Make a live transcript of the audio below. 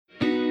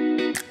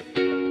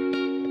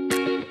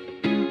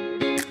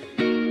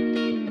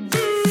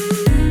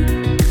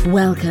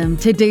Welcome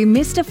to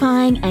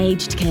Demystifying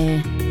Aged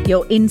Care,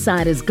 your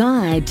insider's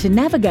guide to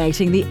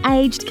navigating the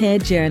aged care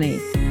journey.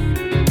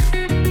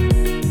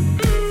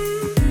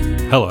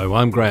 Hello,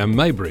 I'm Graham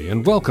Mabry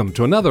and welcome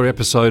to another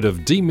episode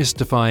of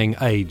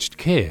Demystifying Aged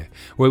Care,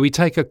 where we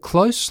take a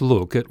close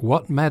look at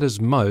what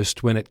matters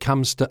most when it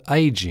comes to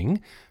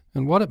ageing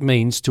and what it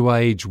means to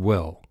age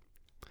well.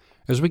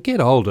 As we get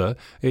older,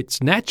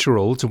 it's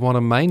natural to want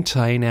to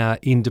maintain our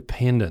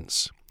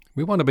independence.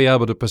 We want to be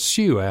able to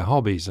pursue our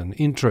hobbies and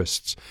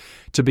interests,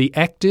 to be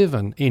active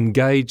and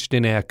engaged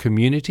in our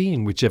community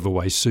in whichever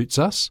way suits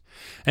us,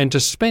 and to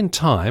spend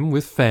time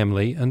with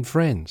family and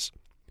friends.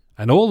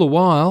 And all the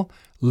while,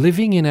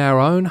 living in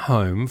our own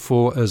home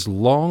for as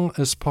long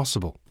as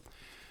possible.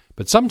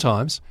 But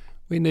sometimes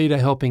we need a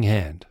helping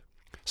hand.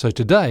 So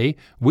today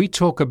we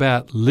talk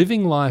about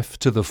living life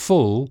to the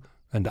full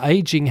and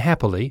aging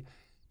happily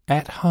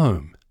at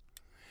home.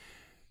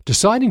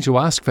 Deciding to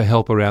ask for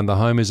help around the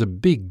home is a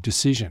big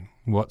decision.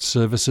 What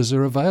services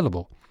are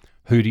available?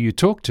 Who do you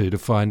talk to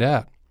find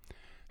out?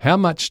 How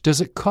much does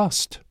it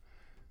cost?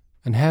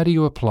 And how do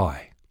you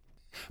apply?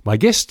 My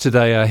guests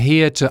today are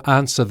here to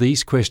answer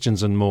these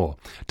questions and more.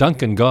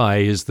 Duncan Guy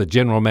is the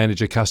General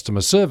Manager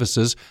Customer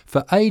Services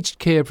for aged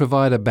care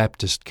provider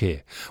Baptist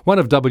Care, one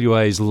of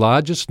WA's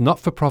largest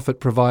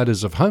not-for-profit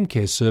providers of home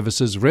care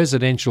services,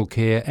 residential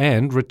care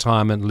and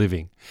retirement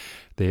living.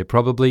 There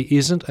probably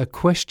isn't a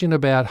question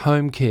about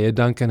home care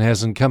Duncan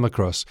hasn't come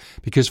across,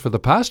 because for the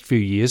past few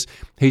years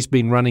he's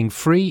been running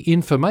free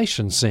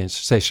information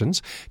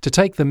sessions to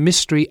take the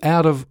mystery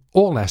out of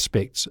all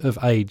aspects of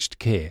aged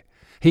care.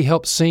 He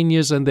helps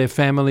seniors and their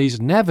families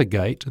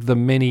navigate the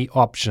many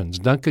options.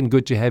 Duncan,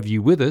 good to have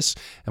you with us.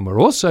 And we're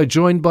also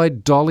joined by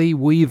Dolly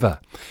Weaver.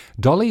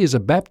 Dolly is a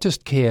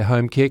Baptist Care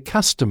home care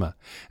customer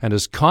and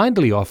has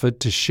kindly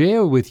offered to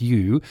share with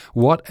you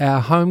what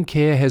our home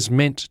care has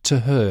meant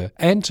to her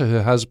and to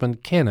her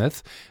husband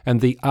Kenneth,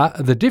 and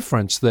the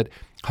difference that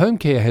home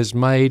care has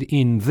made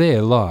in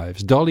their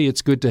lives. Dolly,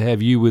 it's good to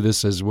have you with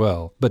us as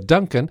well. But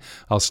Duncan,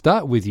 I'll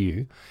start with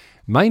you.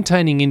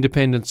 Maintaining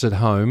independence at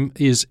home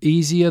is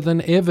easier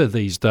than ever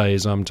these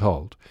days, I'm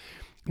told.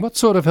 What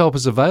sort of help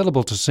is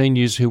available to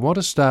seniors who want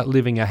to start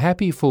living a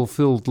happy,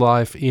 fulfilled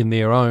life in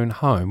their own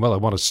home? Well, they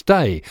want to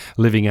stay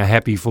living a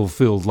happy,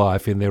 fulfilled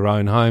life in their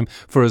own home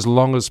for as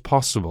long as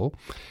possible.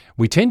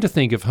 We tend to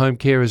think of home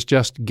care as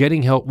just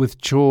getting help with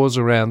chores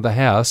around the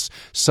house,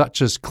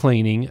 such as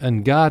cleaning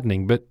and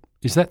gardening, but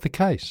is that the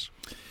case?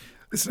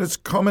 It's a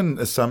common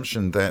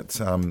assumption that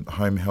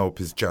home help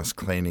is just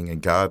cleaning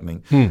and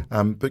gardening,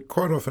 but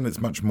quite often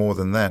it's much more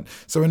than that.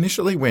 So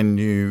initially when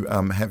you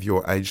have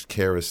your aged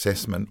care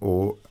assessment,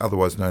 or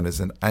otherwise known as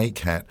an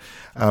ACAT,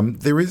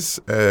 there is,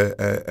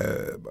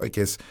 I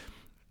guess,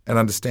 an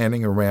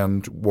understanding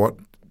around what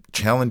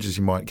challenges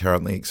you might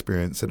currently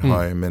experience at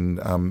home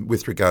and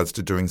with regards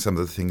to doing some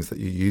of the things that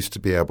you used to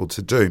be able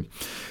to do.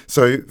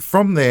 So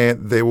from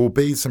there will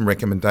be some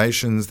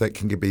recommendations that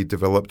can be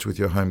developed with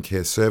your home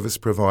care service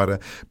provider,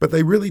 but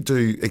they really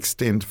do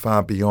extend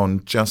far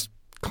beyond just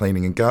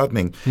cleaning and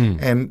gardening.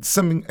 And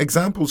some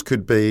examples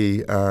could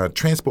be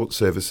transport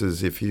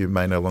services if you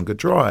may no longer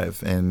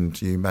drive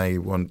and you may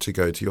want to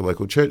go to your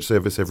local church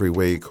service every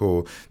week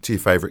or to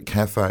your favourite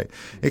cafe.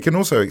 It can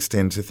also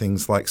extend to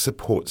things like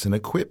supports and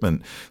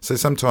equipment. So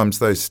sometimes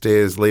those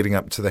stairs leading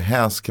up to the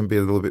house can be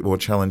a little bit more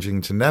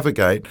challenging to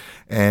navigate,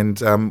 and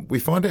we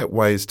find out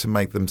ways to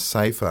make them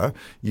safer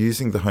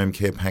using the home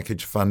care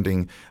package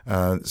funding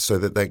so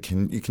that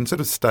you can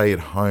sort of stay at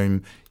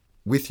home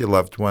with your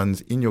loved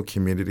ones in your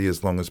community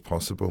as long as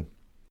possible.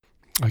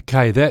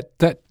 Okay, that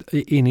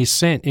in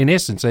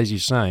essence, as you're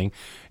saying,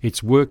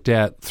 it's worked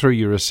out through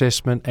your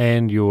assessment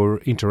and your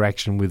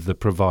interaction with the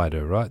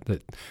provider, right?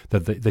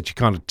 That you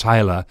kind of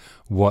tailor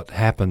what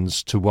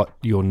happens to what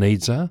your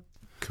needs are?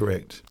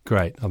 Correct.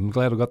 Great. I'm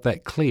glad I got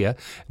that clear.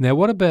 Now,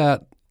 what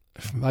about,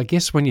 I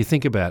guess when you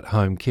think about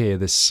home care,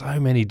 there's so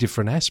many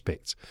different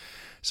aspects.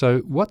 So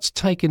what's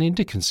taken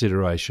into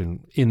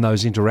consideration in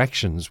those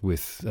interactions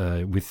with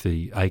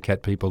the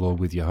ACAT people or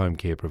with your home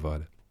care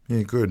provider?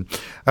 Yeah, good.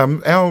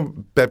 Our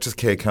Baptist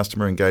Care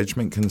customer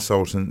engagement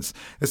consultants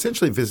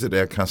essentially visit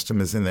our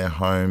customers in their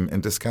home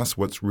and discuss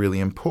what's really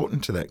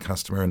important to that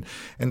customer.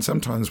 And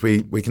sometimes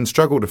we can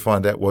struggle to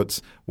find out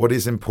what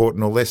is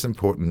important or less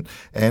important.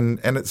 And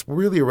it's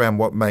really around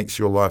what makes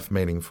your life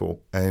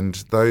meaningful and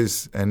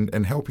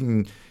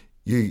helping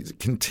you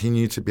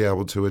continue to be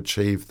able to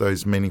achieve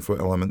those meaningful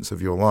elements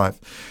of your life.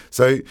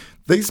 So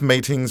these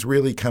meetings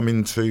really come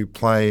into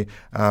play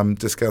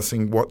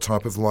discussing what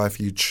type of life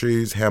you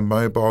choose, how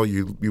mobile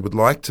you would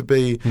like to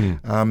be,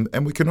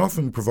 and we can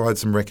often provide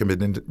some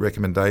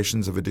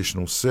recommendations of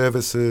additional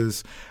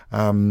services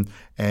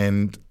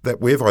and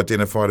that we've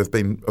identified have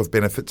been of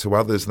benefit to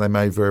others, and they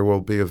may very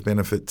well be of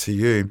benefit to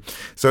you.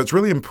 So it's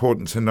really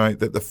important to note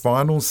that the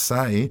final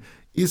say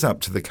is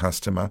up to the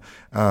customer.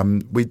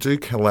 We do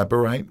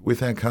collaborate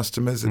with our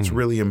customers. It's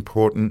really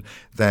important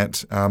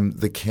that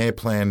the care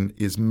plan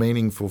is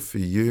meaningful for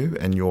you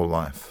and your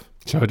life.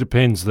 So it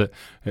depends that,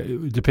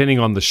 depending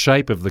on the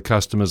shape of the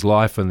customer's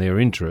life and their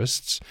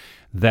interests,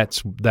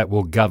 that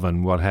will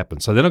govern what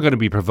happens. So they're not going to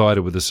be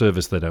provided with a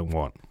service they don't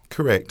want.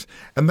 Correct.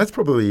 And that's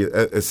probably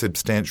a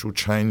substantial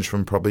change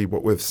from probably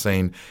what we've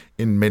seen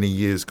in many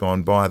years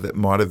gone by,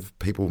 that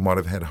people might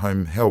have had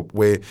home help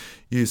where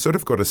you sort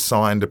of got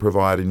assigned a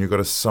provider and you got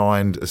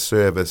assigned a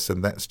service,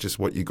 and that's just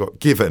what you got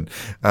given.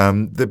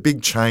 The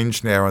big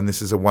change now, and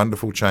this is a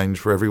wonderful change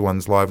for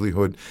everyone's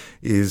livelihood,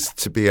 is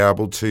to be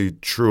able to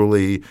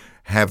truly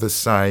have a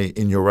say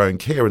in your own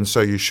care, and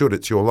so you should.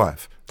 It's your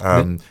life.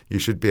 You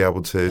should be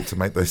able to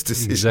make those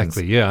decisions.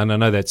 Exactly, yeah, and I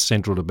know that's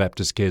central to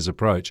Baptist Care's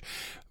approach.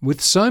 With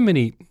so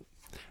many,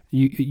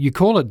 you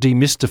call it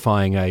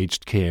demystifying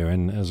aged care,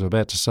 and as I was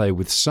about to say,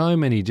 with so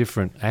many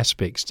different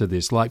aspects to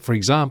this, like, for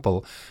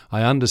example,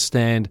 I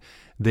understand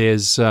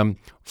there's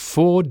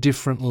 4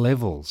 different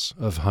levels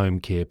of home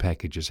care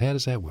packages. How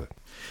does that work?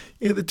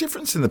 Yeah, the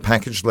difference in the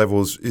package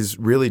levels is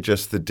really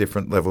just the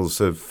different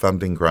levels of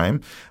funding,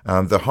 Graham.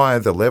 The higher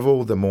the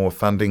level, the more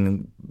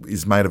funding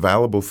is made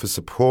available for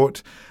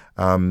support.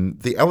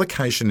 The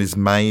allocation is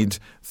made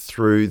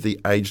through the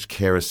Aged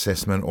Care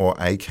Assessment, or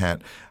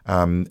ACAT,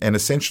 and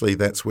essentially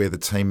that's where the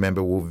team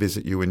member will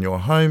visit you in your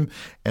home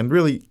and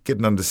really get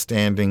an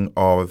understanding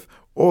of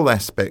all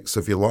aspects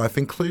of your life,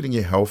 including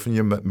your health and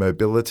your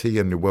mobility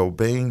and your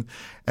well-being.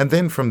 And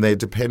then from there,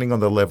 depending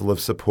on the level of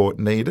support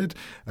needed,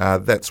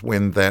 that's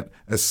when that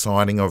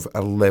assigning of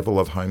a level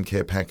of home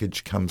care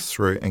package comes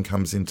through and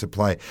comes into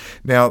play.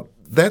 Now,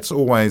 that's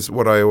always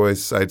what I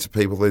always say to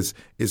people is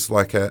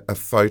like a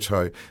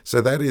photo.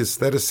 So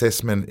that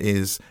assessment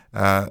is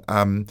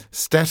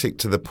static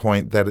to the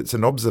point that it's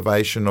an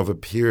observation of a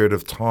period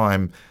of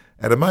time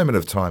at a moment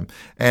of time.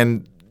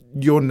 And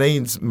your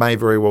needs may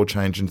very well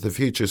change into the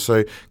future.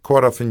 So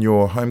quite often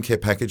your home care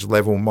package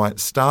level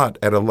might start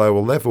at a lower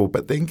level,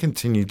 but then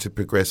continue to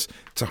progress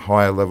to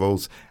higher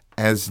levels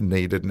as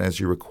needed and as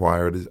you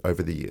require it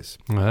over the years.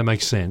 Well, that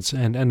makes sense.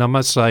 And I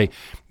must say,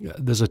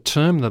 there's a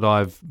term that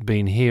I've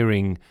been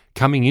hearing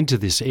coming into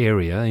this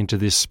area, into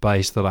this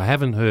space, that I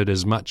haven't heard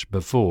as much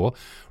before: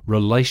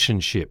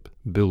 relationship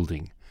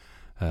building.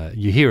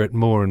 You hear it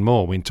more and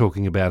more when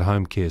talking about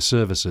home care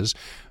services.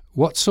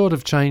 What sort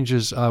of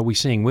changes are we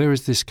seeing? Where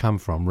has this come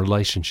from,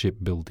 relationship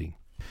building?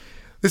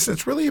 Listen,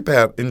 it's really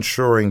about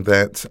ensuring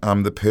that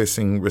the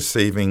person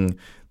receiving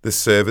the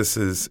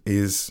services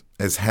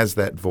has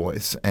that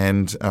voice,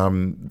 and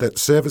that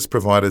service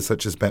providers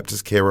such as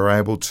Baptist Care are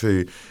able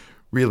to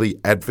really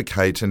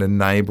advocate and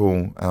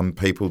enable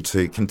people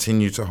to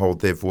continue to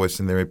hold their voice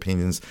and their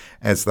opinions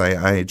as they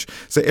age.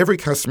 So every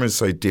customer is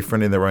so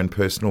different in their own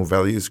personal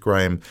values,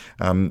 Graham,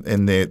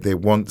 and their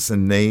wants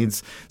and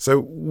needs.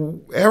 So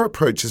our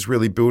approach is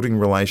really building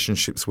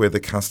relationships where the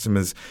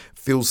customers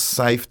feel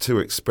safe to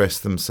express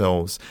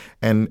themselves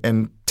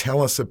and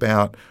tell us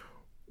about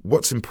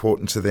what's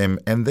important to them,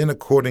 and then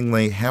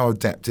accordingly how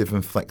adaptive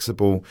and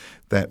flexible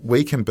that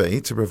we can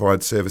be to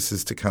provide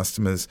services to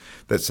customers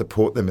that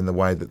support them in the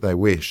way that they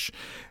wish.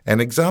 An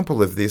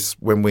example of this,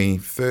 when we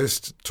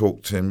first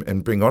talk to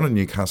and bring on a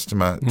new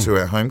customer to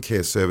our home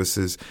care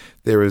services,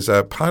 there is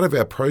a part of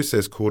our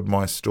process called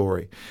My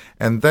Story,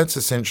 and that's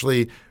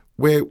essentially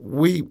where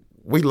we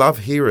love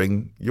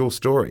hearing your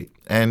story,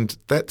 and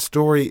that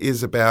story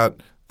is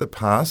about the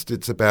past,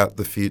 it's about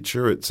the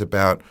future, it's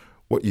about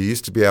what you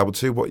used to be able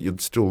to, what you'd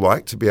still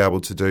like to be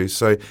able to do.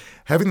 So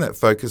having that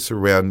focus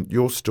around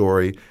your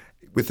story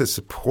with the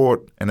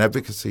support and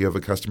advocacy of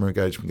a customer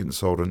engagement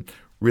consultant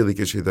really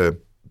gives you the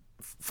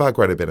far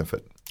greater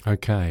benefit.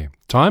 Okay.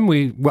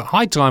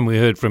 High time we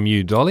heard from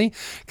you, Dolly,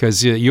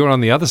 because you're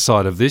on the other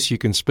side of this. You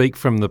can speak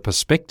from the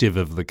perspective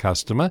of the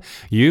customer.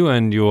 You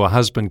and your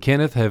husband,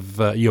 Kenneth,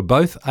 you're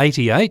both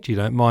 88. You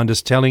don't mind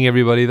us telling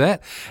everybody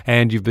that.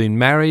 And you've been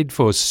married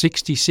for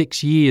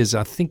 66 years,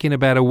 I think in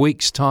about a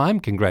week's time.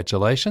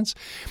 Congratulations.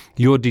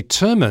 You're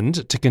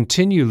determined to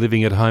continue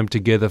living at home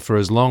together for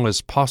as long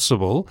as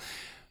possible.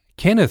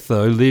 Kenneth,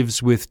 though,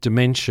 lives with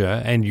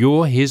dementia, and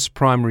you're his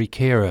primary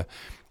carer.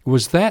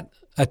 Was that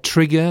a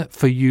trigger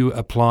for you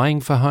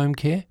applying for home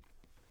care?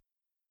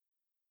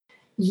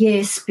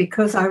 Yes,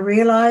 because I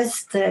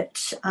realised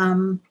that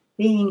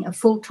being a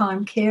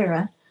full-time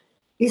carer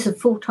is a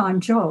full-time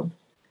job,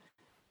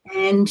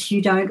 and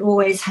you don't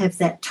always have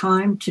that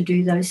time to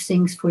do those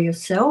things for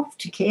yourself,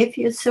 to care for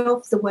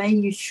yourself the way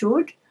you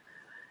should.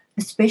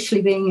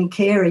 Especially being a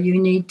carer, you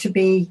need to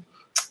be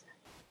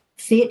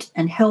fit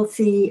and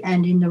healthy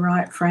and in the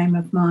right frame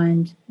of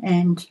mind,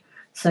 and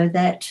so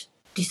that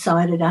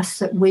decided us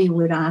that we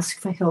would ask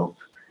for help.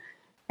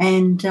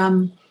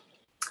 And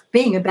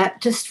being a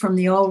Baptist from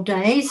the old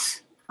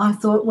days, I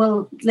thought,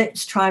 well,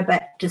 let's try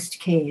Baptist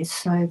Care.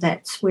 So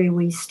that's where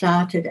we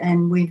started,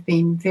 and we've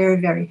been very,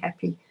 very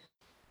happy.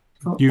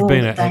 You've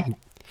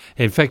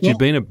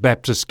been a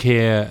Baptist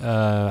Care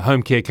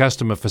home care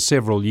customer for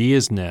several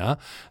years now,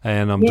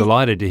 and I'm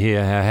delighted to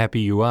hear how happy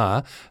you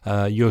are.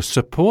 Your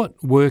support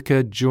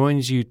worker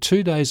joins you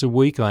 2 days a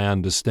week, I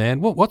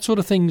understand. What sort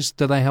of things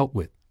do they help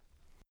with?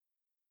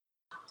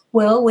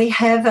 Well, we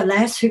have a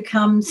lass who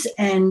comes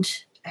and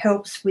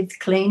helps with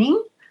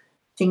cleaning,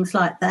 things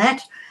like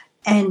that.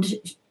 And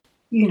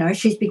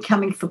she's been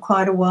coming for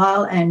quite a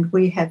while, and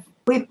we've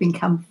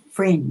become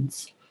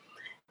friends.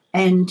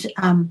 And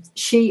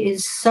she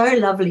is so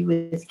lovely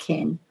with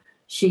Ken.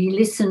 She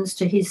listens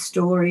to his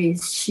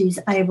stories. She's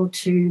able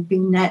to be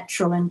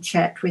natural and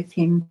chat with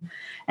him.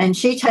 And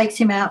she takes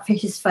him out for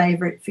his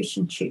favourite fish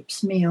and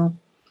chips meal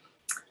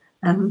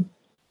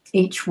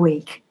each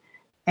week.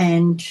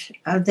 And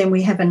then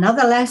we have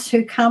another lass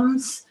who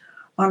comes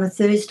on a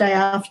Thursday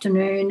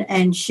afternoon,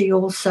 and she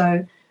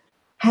also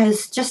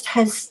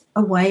has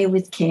a way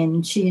with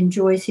Ken. She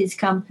enjoys his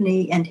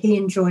company and he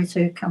enjoys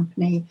her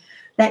company.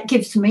 That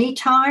gives me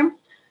time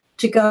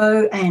to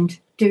go and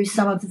do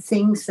some of the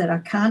things that I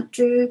can't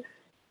do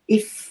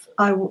because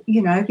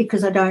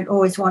I don't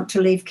always want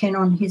to leave Ken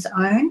on his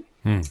own.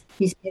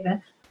 He's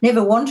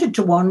never wanted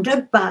to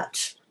wander,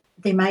 but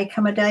there may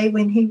come a day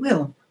when he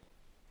will.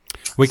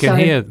 We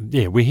hear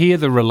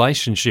the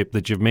relationship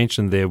that you've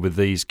mentioned there with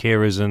these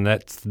carers, and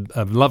that's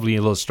a lovely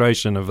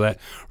illustration of that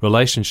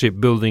relationship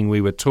building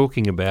we were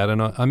talking about.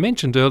 And I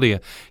mentioned earlier,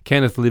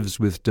 Kenneth lives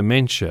with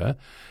dementia.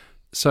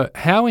 So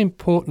how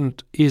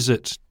important is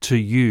it to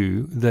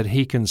you that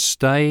he can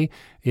stay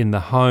in the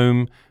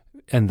home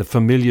and the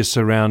familiar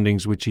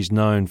surroundings which he's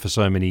known for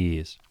so many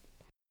years?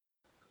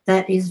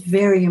 That is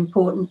very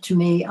important to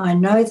me. I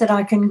know that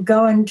I can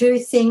go and do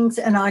things,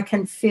 and I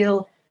can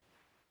feel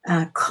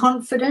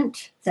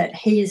confident that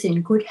he is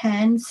in good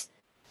hands.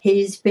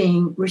 He's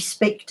being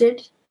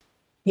respected.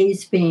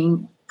 He's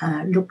being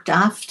looked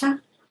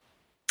after.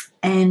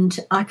 And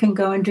I can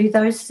go and do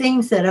those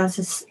things that,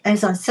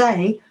 as I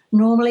say,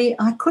 normally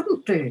I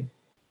couldn't do.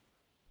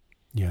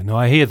 Yeah, no,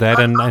 I hear that.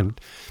 And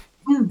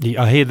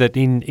I hear that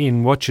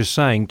in what you're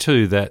saying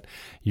too, that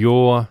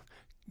your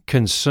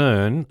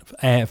concern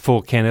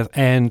for Kenneth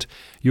and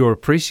your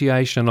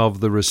appreciation of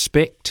the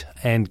respect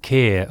and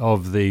care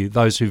of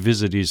those who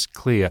visit is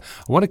clear.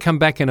 I want to come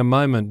back in a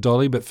moment,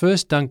 Dolly, but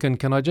first, Duncan,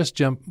 can I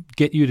just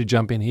get you to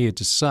jump in here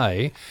to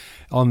say,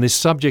 on this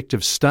subject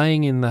of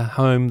staying in the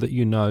home that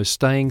you know,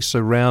 staying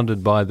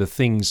surrounded by the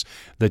things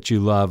that you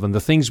love and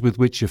the things with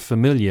which you're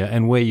familiar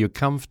and where you're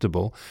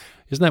comfortable,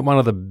 isn't that one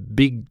of the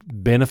big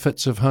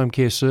benefits of home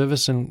care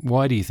service, and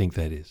why do you think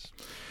that is?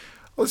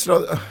 Well,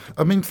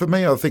 for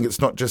me, I think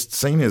it's not just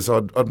seniors.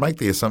 I'd make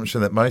the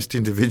assumption that most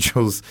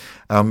individuals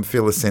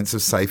feel a sense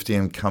of safety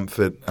and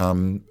comfort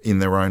in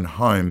their own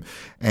home.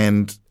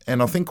 And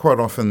I think quite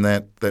often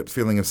that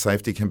feeling of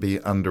safety can be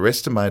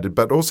underestimated,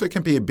 but also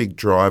can be a big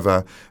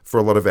driver for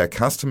a lot of our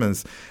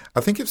customers. I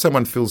think if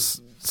someone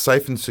feels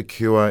safe and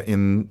secure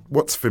in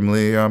what's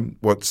familiar,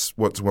 what's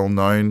well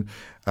known,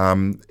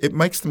 it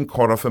makes them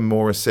quite often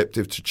more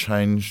receptive to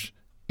change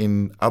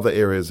in other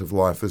areas of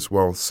life as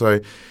well. So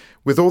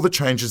with all the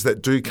changes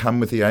that do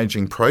come with the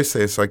ageing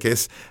process, I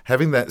guess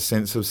having that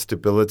sense of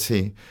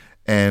stability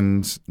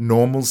and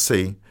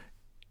normalcy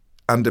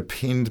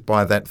underpinned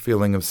by that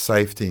feeling of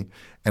safety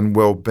and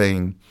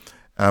well-being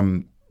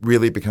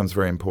really becomes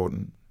very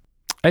important.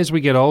 As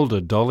we get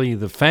older, Dolly,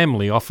 the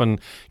family often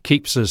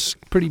keeps us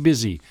pretty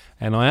busy.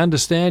 And I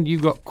understand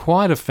you've got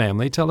quite a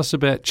family. Tell us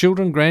about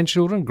children,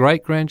 grandchildren,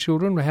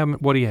 great-grandchildren.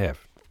 What do you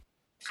have?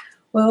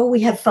 Well,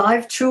 we have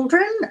 5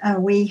 children.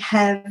 We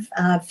have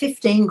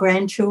 15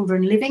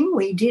 grandchildren living.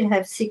 We did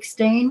have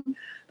 16,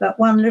 but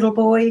one little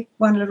boy,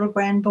 one little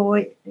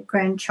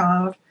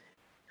grandchild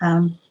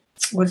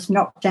was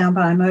knocked down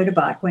by a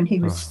motorbike when he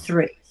was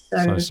 3.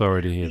 So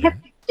sorry to hear that. We have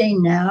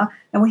 15 now,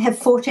 and we have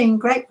 14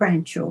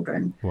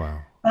 great-grandchildren. Wow.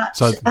 But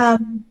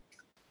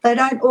they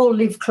don't all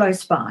live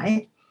close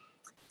by.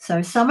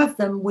 So some of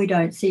them we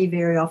don't see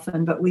very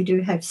often, but we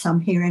do have some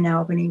here in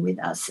Albany with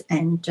us,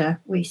 and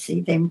we see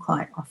them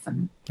quite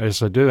often.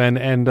 Yes, I do.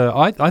 And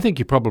I think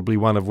you're probably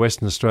one of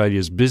Western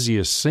Australia's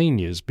busiest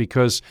seniors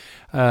because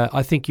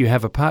I think you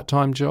have a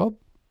part-time job.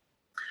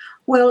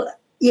 Well,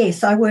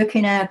 yes, I work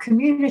in our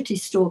community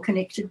store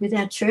connected with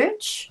our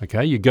church.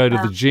 Okay, you go to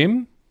the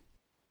gym?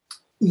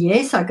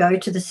 Yes, I go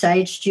to the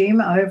Sage Gym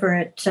over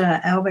at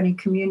Albany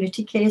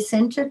Community Care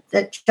Centre.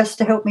 That just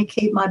to help me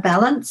keep my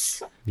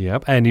balance.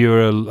 Yep, and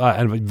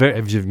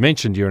as you've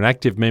mentioned, you're an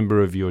active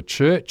member of your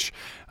church.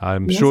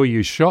 I'm sure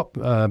you shop,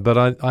 but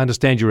I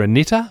understand you're a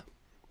knitter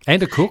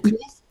and a cook.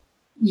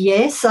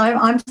 Yes,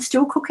 I'm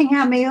still cooking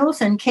our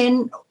meals, and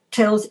Ken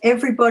tells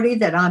everybody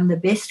that I'm the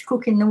best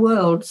cook in the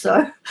world.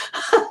 So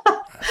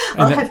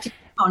I'll have to keep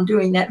on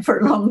doing that for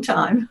a long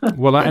time.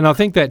 Well, and I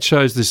think that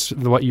shows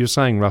what you're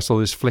saying, Russell,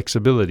 this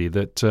flexibility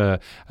that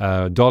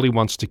Dolly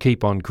wants to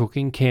keep on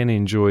cooking, Ken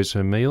enjoys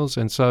her meals,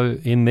 and so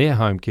in their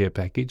home care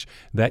package,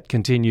 that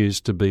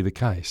continues to be the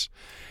case.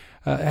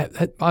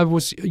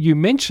 You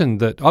mentioned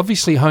that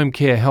obviously home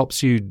care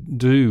helps you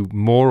do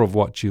more of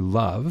what you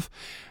love,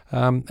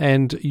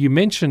 and you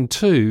mentioned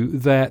too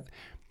that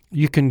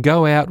you can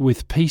go out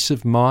with peace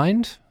of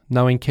mind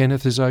knowing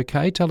Kenneth is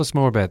okay. Tell us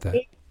more about that.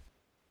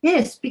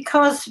 Yes,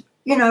 because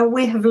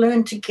we have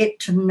learned to get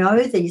to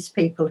know these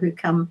people who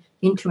come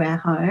into our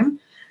home,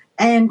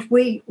 and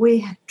we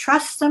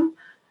trust them,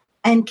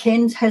 and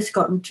Ken has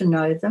gotten to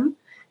know them,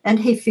 and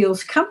he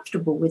feels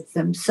comfortable with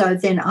them. So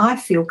then I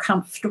feel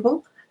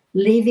comfortable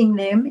leaving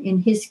them in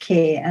his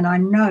care, and I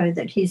know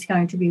that he's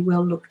going to be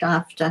well looked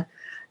after.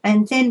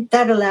 And then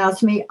that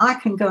allows me, I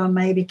can go and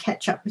maybe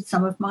catch up with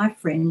some of my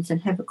friends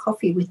and have a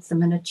coffee with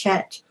them and a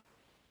chat,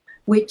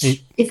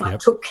 which if I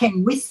took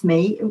Ken with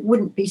me, it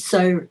wouldn't be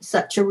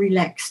such a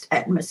relaxed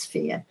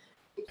atmosphere.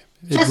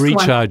 It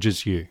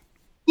recharges you.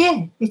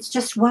 Yeah, it's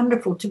just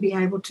wonderful to be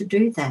able to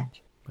do that.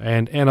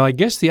 And I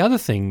guess the other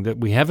thing that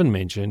we haven't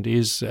mentioned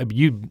is,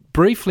 you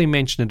briefly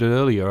mentioned it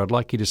earlier, I'd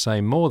like you to say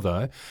more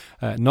though,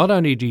 not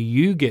only do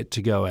you get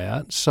to go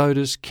out, so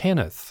does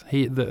Kenneth.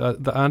 I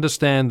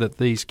understand that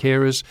these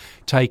carers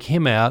take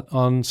him out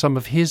on some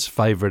of his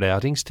favourite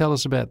outings. Tell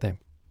us about them.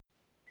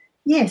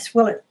 Yes,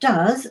 well, it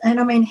does.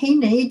 And I mean, he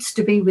needs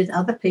to be with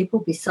other people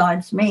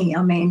besides me.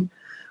 I mean,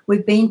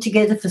 we've been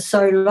together for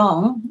so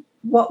long.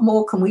 What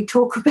more can we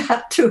talk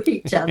about to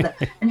each other?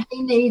 And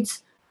he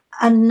needs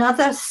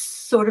another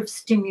sort of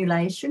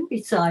stimulation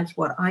besides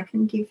what I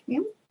can give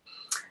him.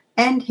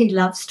 And he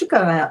loves to go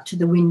out to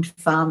the wind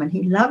farm, and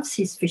he loves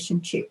his fish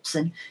and chips,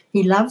 and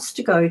he loves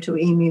to go to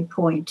Emu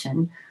Point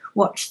and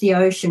watch the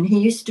ocean. He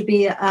used to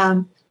be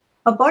a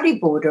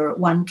bodyboarder at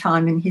one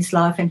time in his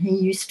life, and he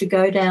used to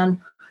go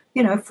down,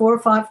 4 or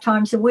 5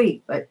 times a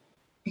week, but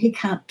he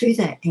can't do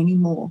that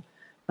anymore.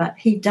 But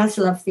he does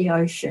love the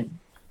ocean.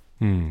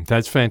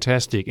 That's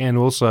fantastic, and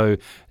also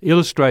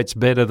illustrates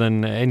better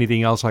than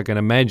anything else I can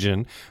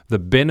imagine the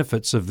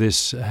benefits of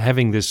this,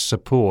 having this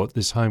support,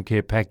 this home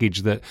care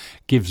package that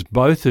gives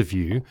both of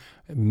you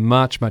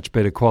much, much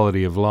better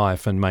quality of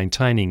life and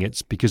maintaining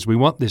it, because we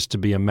want this to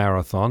be a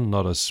marathon,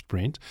 not a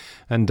sprint.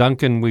 And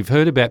Duncan, we've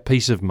heard about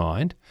peace of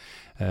mind.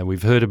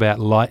 We've heard about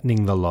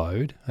lightening the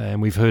load,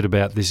 and we've heard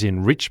about this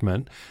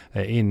enrichment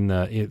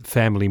in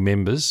family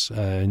members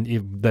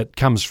that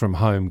comes from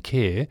home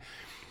care.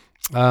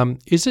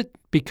 Is it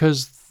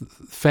because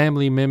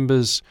family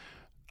members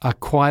are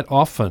quite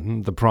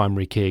often the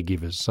primary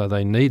caregivers, so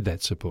they need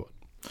that support?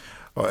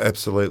 Oh,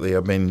 absolutely.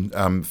 I mean,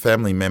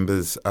 family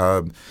members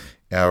are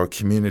our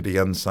community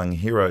unsung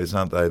heroes,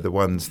 aren't they? The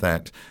ones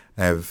that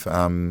have,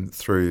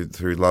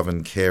 through love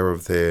and care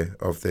of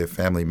their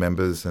family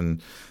members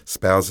and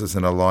spouses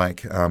and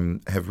alike,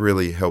 have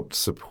really helped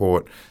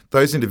support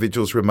those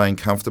individuals remain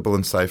comfortable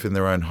and safe in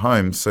their own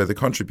homes. So the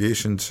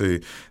contribution to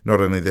not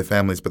only their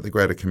families but the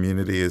greater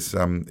community is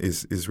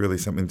really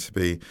something to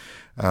be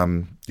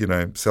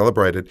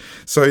celebrated.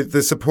 So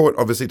the support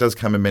obviously does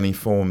come in many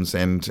forms,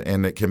 and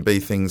it can be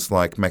things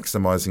like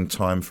maximising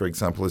time, for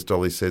example, as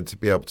Dolly said, to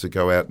be able to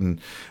go out and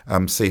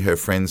see her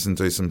friends and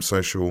do some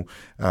social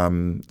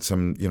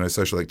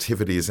social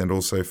activities, and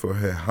also for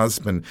her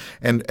husband.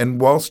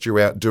 And whilst you're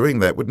out doing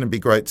that, wouldn't it be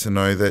great to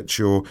know that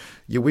your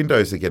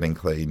windows are getting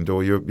cleaned,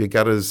 or your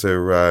gutters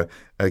are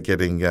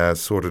getting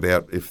sorted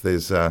out if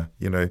there's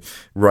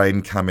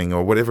rain coming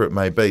or whatever it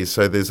may be.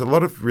 So there's a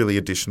lot of really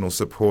additional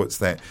supports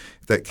that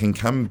can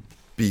come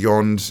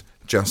beyond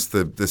just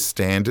the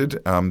standard,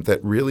 that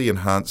really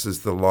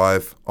enhances the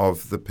life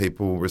of the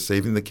people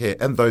receiving the care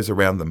and those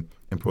around them,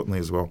 importantly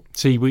as well.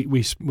 See,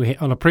 we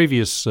on a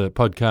previous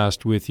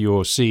podcast with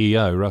your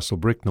CEO, Russell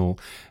Bricknell,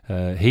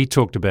 he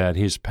talked about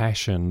his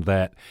passion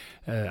that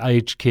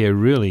aged care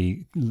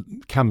really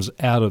comes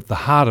out of the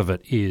heart of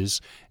it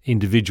is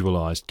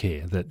individualised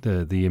care, that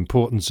the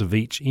importance of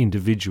each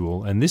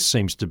individual, and this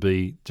seems to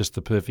be just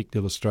the perfect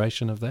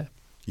illustration of that.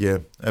 Yeah,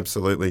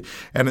 absolutely.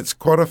 And it's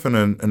quite often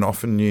an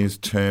often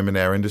used term in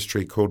our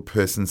industry called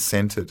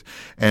person-centred.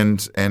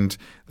 And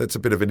that's a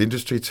bit of an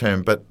industry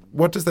term, but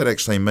what does that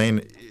actually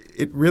mean?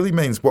 It really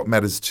means what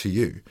matters to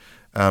you.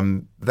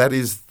 That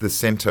is the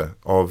centre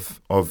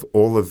of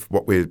all of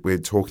what we're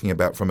talking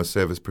about from a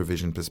service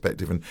provision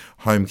perspective, and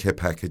home care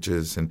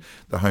packages and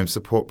the home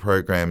support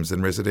programs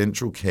and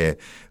residential care.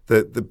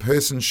 The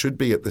person should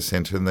be at the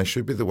centre, and they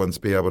should be the ones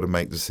to be able to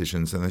make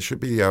decisions, and they should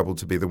be able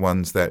to be the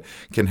ones that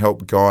can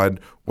help guide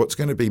what's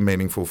going to be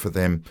meaningful for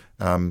them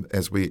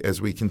as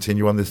we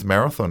continue on this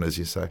marathon, as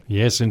you say.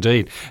 Yes,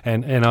 indeed.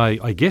 And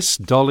I guess,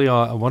 Dolly,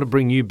 I want to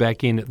bring you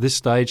back in at this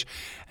stage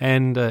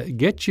and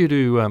get you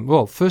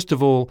to, first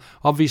of all,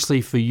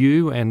 obviously for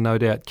you and no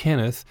doubt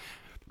Kenneth,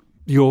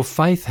 your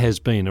faith has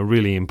been a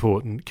really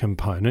important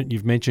component.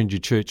 You've mentioned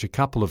your church a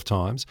couple of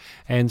times,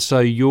 and so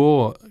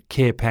your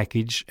care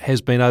package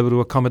has been able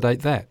to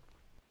accommodate that.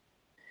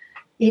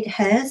 It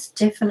has,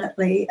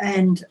 definitely,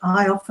 and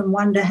I often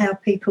wonder how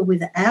people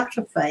without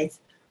a faith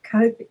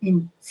cope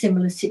in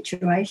similar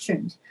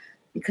situations,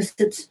 because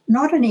it's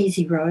not an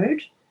easy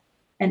road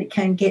and it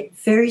can get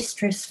very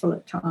stressful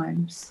at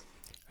times.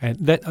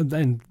 And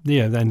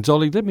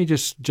Dolly, let me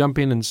just jump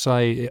in and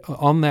say,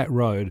 on that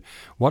road,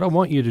 what I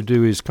want you to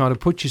do is kind of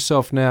put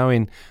yourself now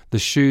in the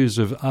shoes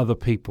of other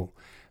people.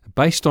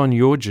 Based on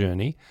your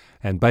journey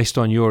and based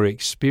on your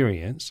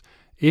experience,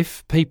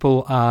 if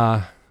people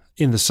are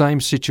in the same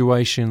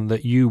situation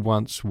that you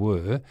once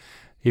were,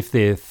 if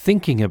they're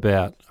thinking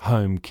about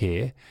home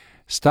care,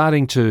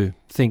 starting to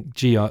think,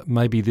 gee,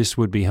 maybe this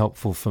would be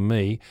helpful for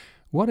me,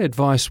 what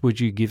advice would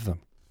you give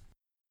them?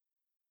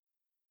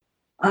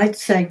 I'd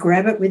say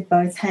grab it with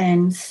both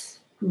hands,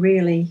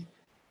 really.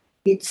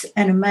 It's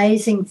an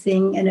amazing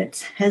thing, and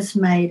it has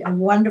made a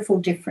wonderful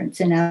difference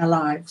in our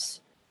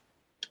lives.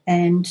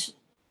 And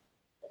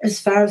as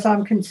far as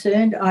I'm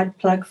concerned, I'd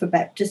plug for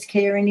Baptist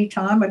Care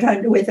anytime. I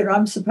don't know whether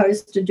I'm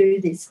supposed to do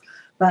this,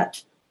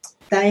 but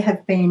they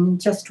have been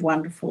just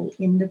wonderful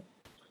in the,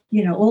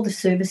 all the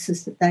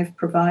services that they've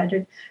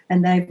provided,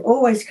 and they've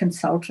always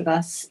consulted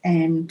us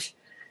and,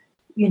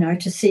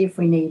 to see if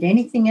we need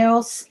anything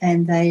else,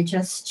 and they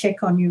just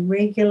check on you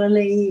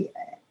regularly.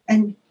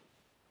 And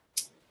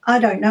I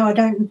don't know, I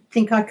don't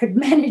think I could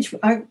manage.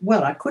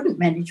 I couldn't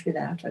manage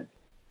without it.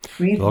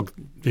 Really? Well,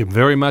 you're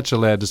very much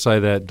allowed to say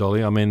that,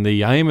 Dolly. I mean,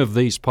 the aim of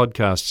these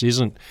podcasts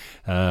isn't,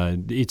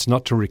 it's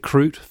not to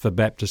recruit for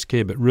Baptist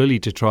Care, but really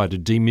to try to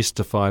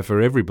demystify for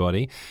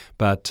everybody.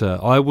 But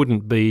I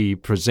wouldn't be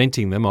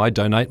presenting them. I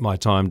donate my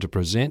time to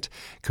present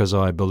because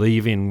I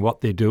believe in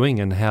what they're doing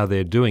and how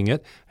they're doing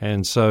it.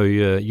 And so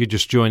you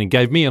just joining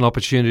gave me an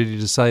opportunity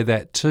to say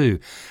that too.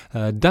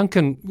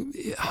 Duncan,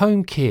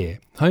 home care.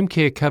 Home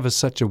care covers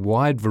such a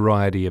wide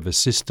variety of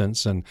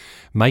assistance and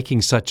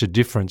making such a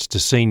difference to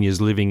seniors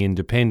living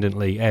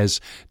independently, as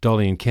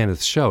Dolly and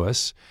Kenneth show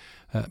us.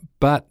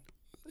 But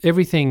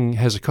everything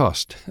has a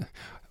cost.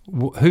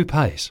 Who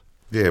pays?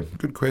 Yeah,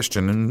 good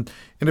question. And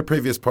in a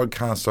previous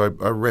podcast,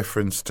 I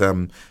referenced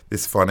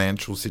this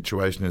financial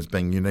situation as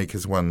being unique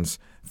as one's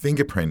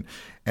fingerprint.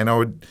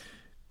 And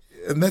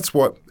that's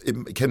what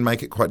it can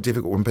make it quite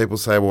difficult when people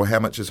say, well, how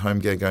much is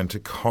home care going to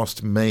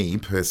cost me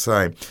per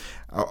se?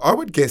 I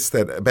would guess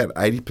that about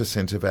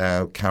 80% of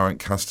our current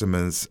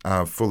customers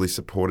are fully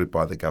supported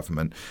by the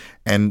government.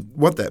 And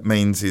what that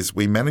means is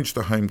we manage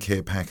the home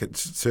care package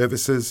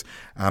services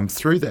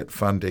through that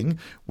funding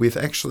with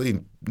actually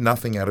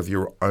nothing out of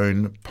your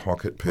own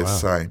pocket per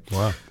se.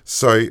 Wow.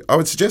 So I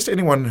would suggest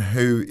anyone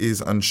who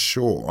is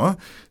unsure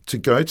to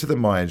go to the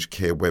My Aged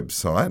Care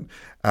website.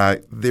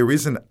 There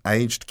is an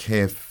aged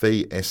care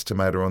fee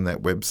estimator on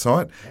that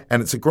website,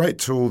 and it's a great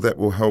tool that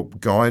will help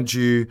guide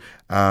you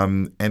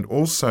and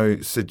also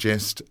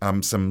suggest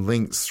some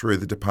links through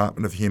the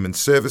Department of Human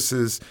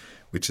Services,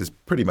 which is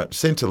pretty much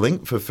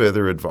Centrelink for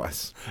further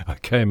advice.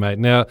 Okay, mate.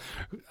 Now,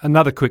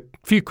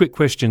 few quick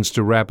questions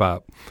to wrap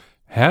up.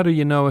 How do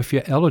you know if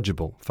you're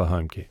eligible for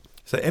home care?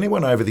 So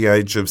anyone over the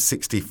age of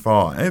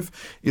 65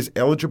 is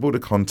eligible to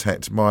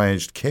contact My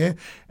Aged Care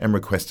and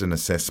request an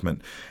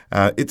assessment.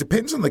 It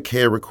depends on the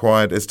care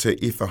required as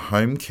to if a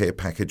home care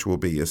package will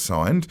be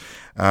assigned.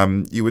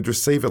 You would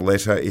receive a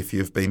letter if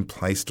you've been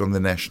placed on the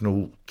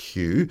national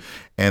queue,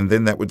 and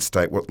then that would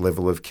state what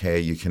level of care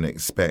you can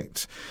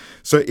expect.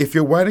 So if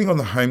you're waiting on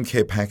the home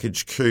care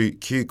package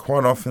queue,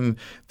 quite often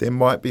there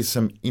might be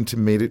some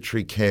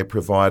intermediary care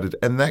provided,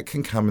 and that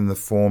can come in the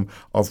form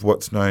of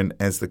what's known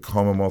as the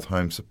Commonwealth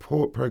Home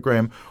Support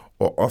Program,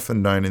 or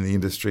often known in the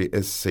industry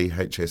as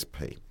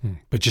CHSP.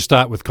 But you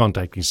start with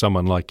contacting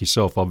someone like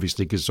yourself,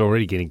 obviously, because it's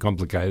already getting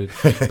complicated.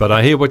 But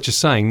I hear what you're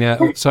saying.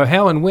 Now, so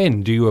how and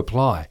when do you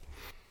apply?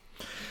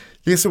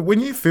 Yeah, so when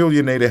you feel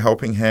you need a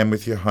helping hand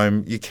with your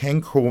home, you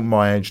can call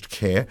My Aged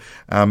Care.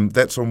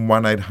 That's on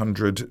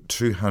 1800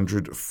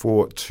 200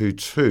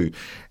 422.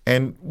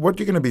 And what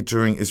you're going to be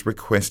doing is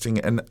requesting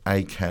an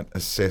ACAT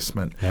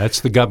assessment. Now,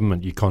 that's the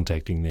government you're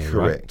contacting there,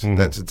 Correct. Right? Mm-hmm.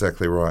 That's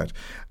exactly right.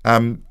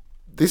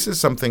 This is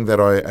something that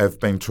I have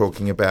been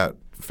talking about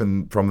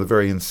from the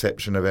very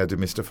inception of our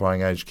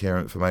Demystifying Aged Care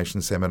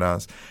Information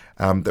seminars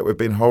that we've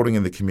been holding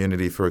in the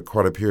community for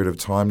quite a period of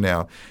time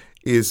now,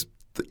 is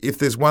if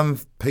there's one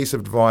piece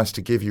of advice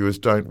to give you is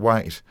don't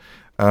wait.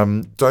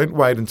 Don't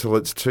wait until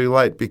it's too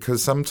late,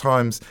 because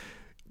sometimes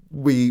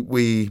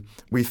we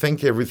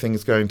think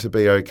everything's going to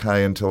be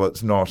okay until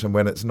it's not, and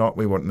when it's not,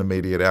 we want an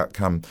immediate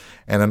outcome.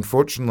 And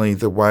unfortunately,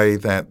 the way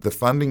that the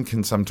funding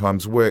can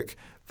sometimes work,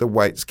 the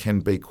waits can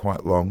be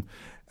quite long.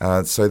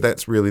 So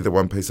that's really the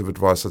one piece of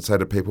advice I'd say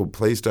to people.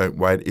 Please don't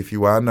wait. If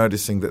you are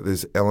noticing that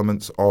there's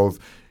elements of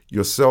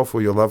yourself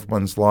or your loved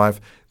one's life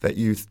that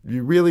you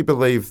really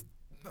believe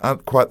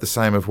aren't quite the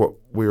same of what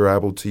we were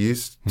able to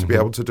use to be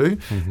able to do,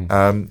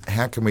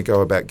 how can we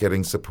go about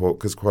getting support?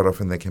 Because quite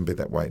often there can be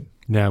that wait.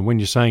 Now, when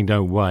you're saying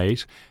don't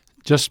wait,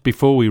 just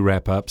before we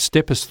wrap up,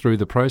 step us through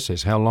the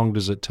process. How long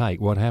does it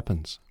take? What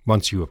happens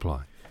once you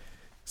apply?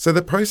 So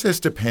the process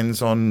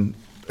depends on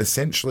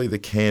essentially the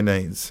care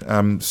needs.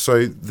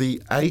 So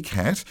the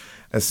ACAT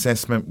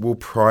assessment will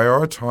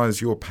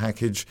prioritise your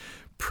package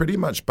pretty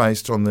much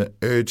based on the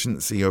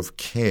urgency of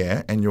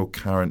care and your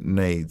current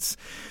needs.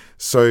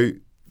 So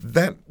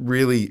that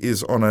really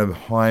is on a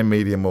high,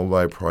 medium or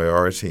low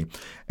priority.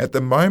 At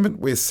the moment,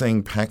 we're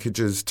seeing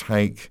packages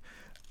take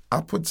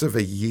upwards of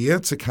a year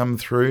to come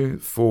through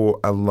for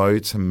a low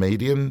to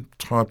medium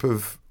type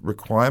of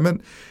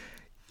requirement.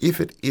 If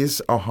it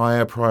is a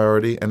higher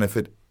priority and if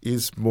it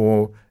is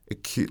more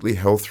acutely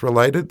health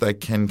related, they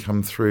can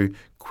come through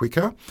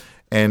quicker.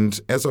 And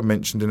as I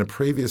mentioned in a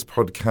previous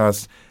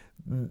podcast,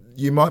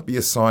 you might be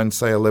assigned,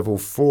 say, a level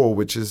 4,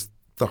 which is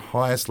the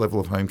highest level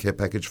of home care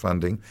package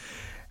funding.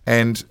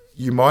 And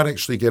you might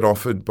actually get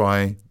offered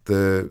by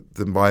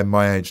by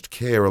My Aged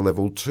Care a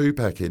level 2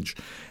 package.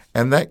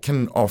 And that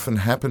can often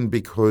happen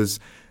because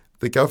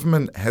the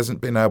government hasn't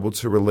been able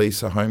to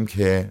release a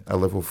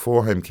level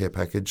 4 home care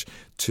package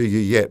to you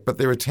yet, but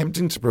they're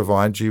attempting to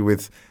provide you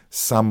with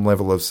some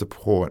level of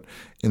support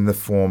in the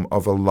form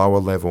of a lower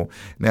level.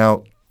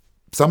 Now,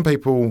 some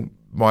people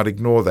might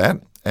ignore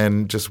that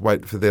and just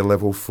wait for their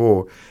level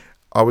 4.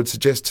 I would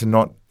suggest to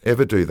not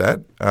ever do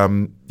that.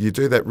 You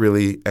do that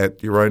really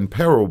at your own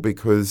peril,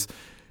 because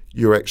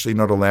you're actually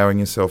not allowing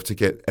yourself to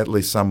get at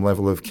least some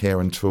level of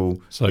care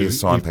until the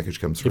assigned package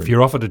comes through. If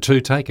you're offered a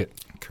 2, take it.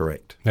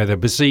 Correct. Now,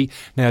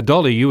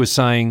 Dolly, you were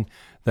saying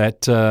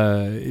that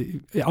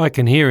I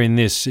can hear in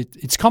this,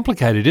 it's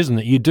complicated, isn't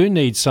it? You do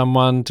need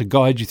someone to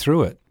guide you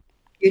through it.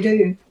 You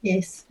do,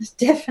 yes,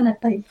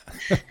 definitely.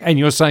 And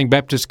you're saying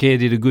Baptist Care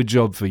did a good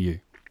job for you?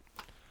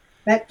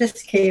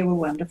 Baptist Care were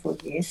wonderful,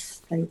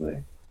 yes, they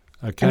were.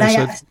 Okay, and they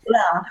still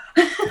are.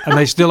 And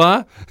they still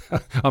are?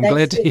 I'm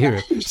glad to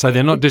hear it. So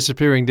they're not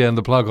disappearing down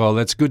the plug hole.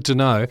 That's good to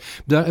know.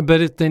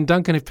 But then,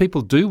 Duncan, if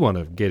people do want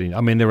to get in,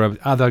 I mean, there are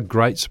other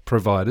great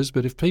providers,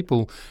 but if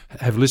people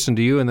have listened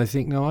to you and they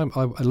think, no,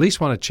 I at least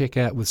want to check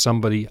out with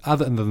somebody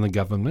other than the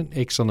government,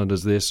 excellent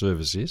as their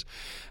service is,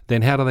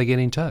 then how do they get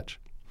in touch?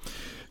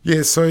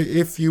 Yeah, so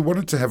if you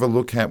wanted to have a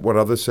look at what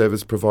other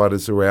service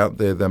providers are out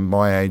there, the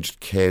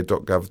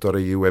myagedcare.gov.au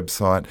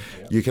website,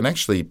 you can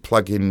actually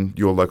plug in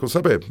your local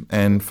suburb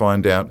and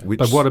find out which...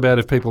 But what about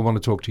if people want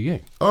to talk to you?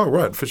 Oh,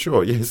 right, for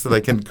sure. Yes, so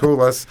they can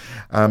call us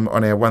on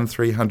our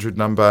 1300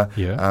 number,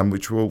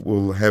 which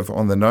we'll have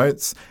on the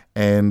notes.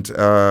 And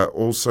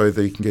also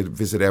you can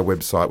visit our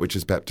website, which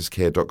is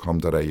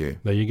baptistcare.com.au.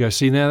 There you go.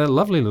 See, now that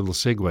lovely little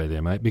segue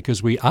there, mate,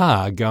 because we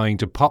are going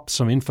to pop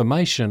some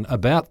information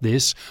about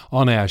this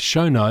on our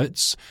show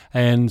notes.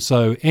 And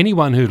so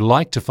anyone who'd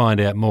like to find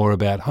out more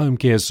about home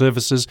care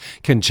services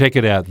can check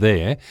it out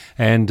there.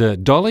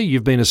 And Dolly,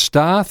 you've been a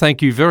star.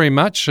 Thank you very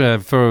much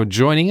for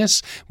joining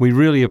us. We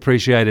really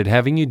appreciated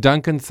having you.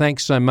 Duncan,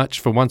 thanks so much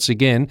for once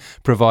again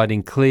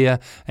providing clear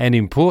and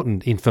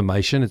important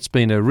information. It's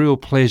been a real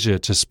pleasure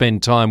to spend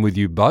time with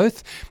you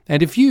both.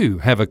 And if you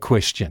have a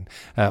question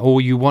or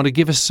you want to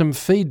give us some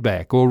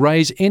feedback or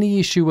raise any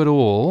issue at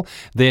all,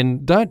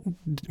 then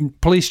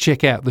please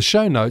check out the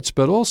show notes,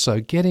 but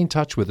also get in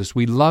touch with us.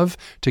 We love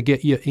to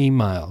get your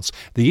emails.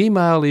 The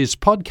email is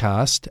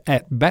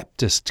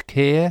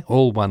podcast@baptistcare,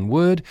 all one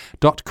word,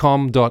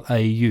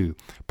 .com.au.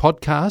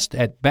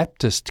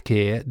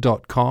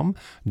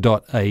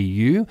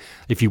 podcast@baptistcare.com.au.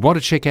 If you want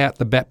to check out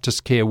the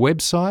Baptist Care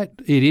website,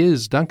 it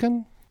is,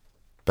 Duncan?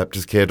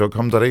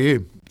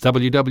 baptistcare.com.au.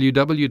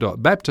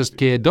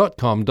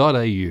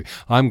 www.baptistcare.com.au.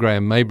 I'm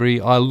Graham Mabry.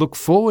 I look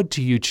forward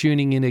to you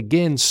tuning in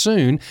again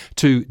soon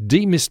to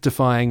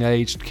Demystifying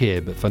Aged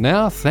Care. But for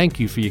now, thank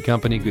you for your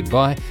company.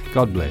 Goodbye.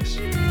 God bless.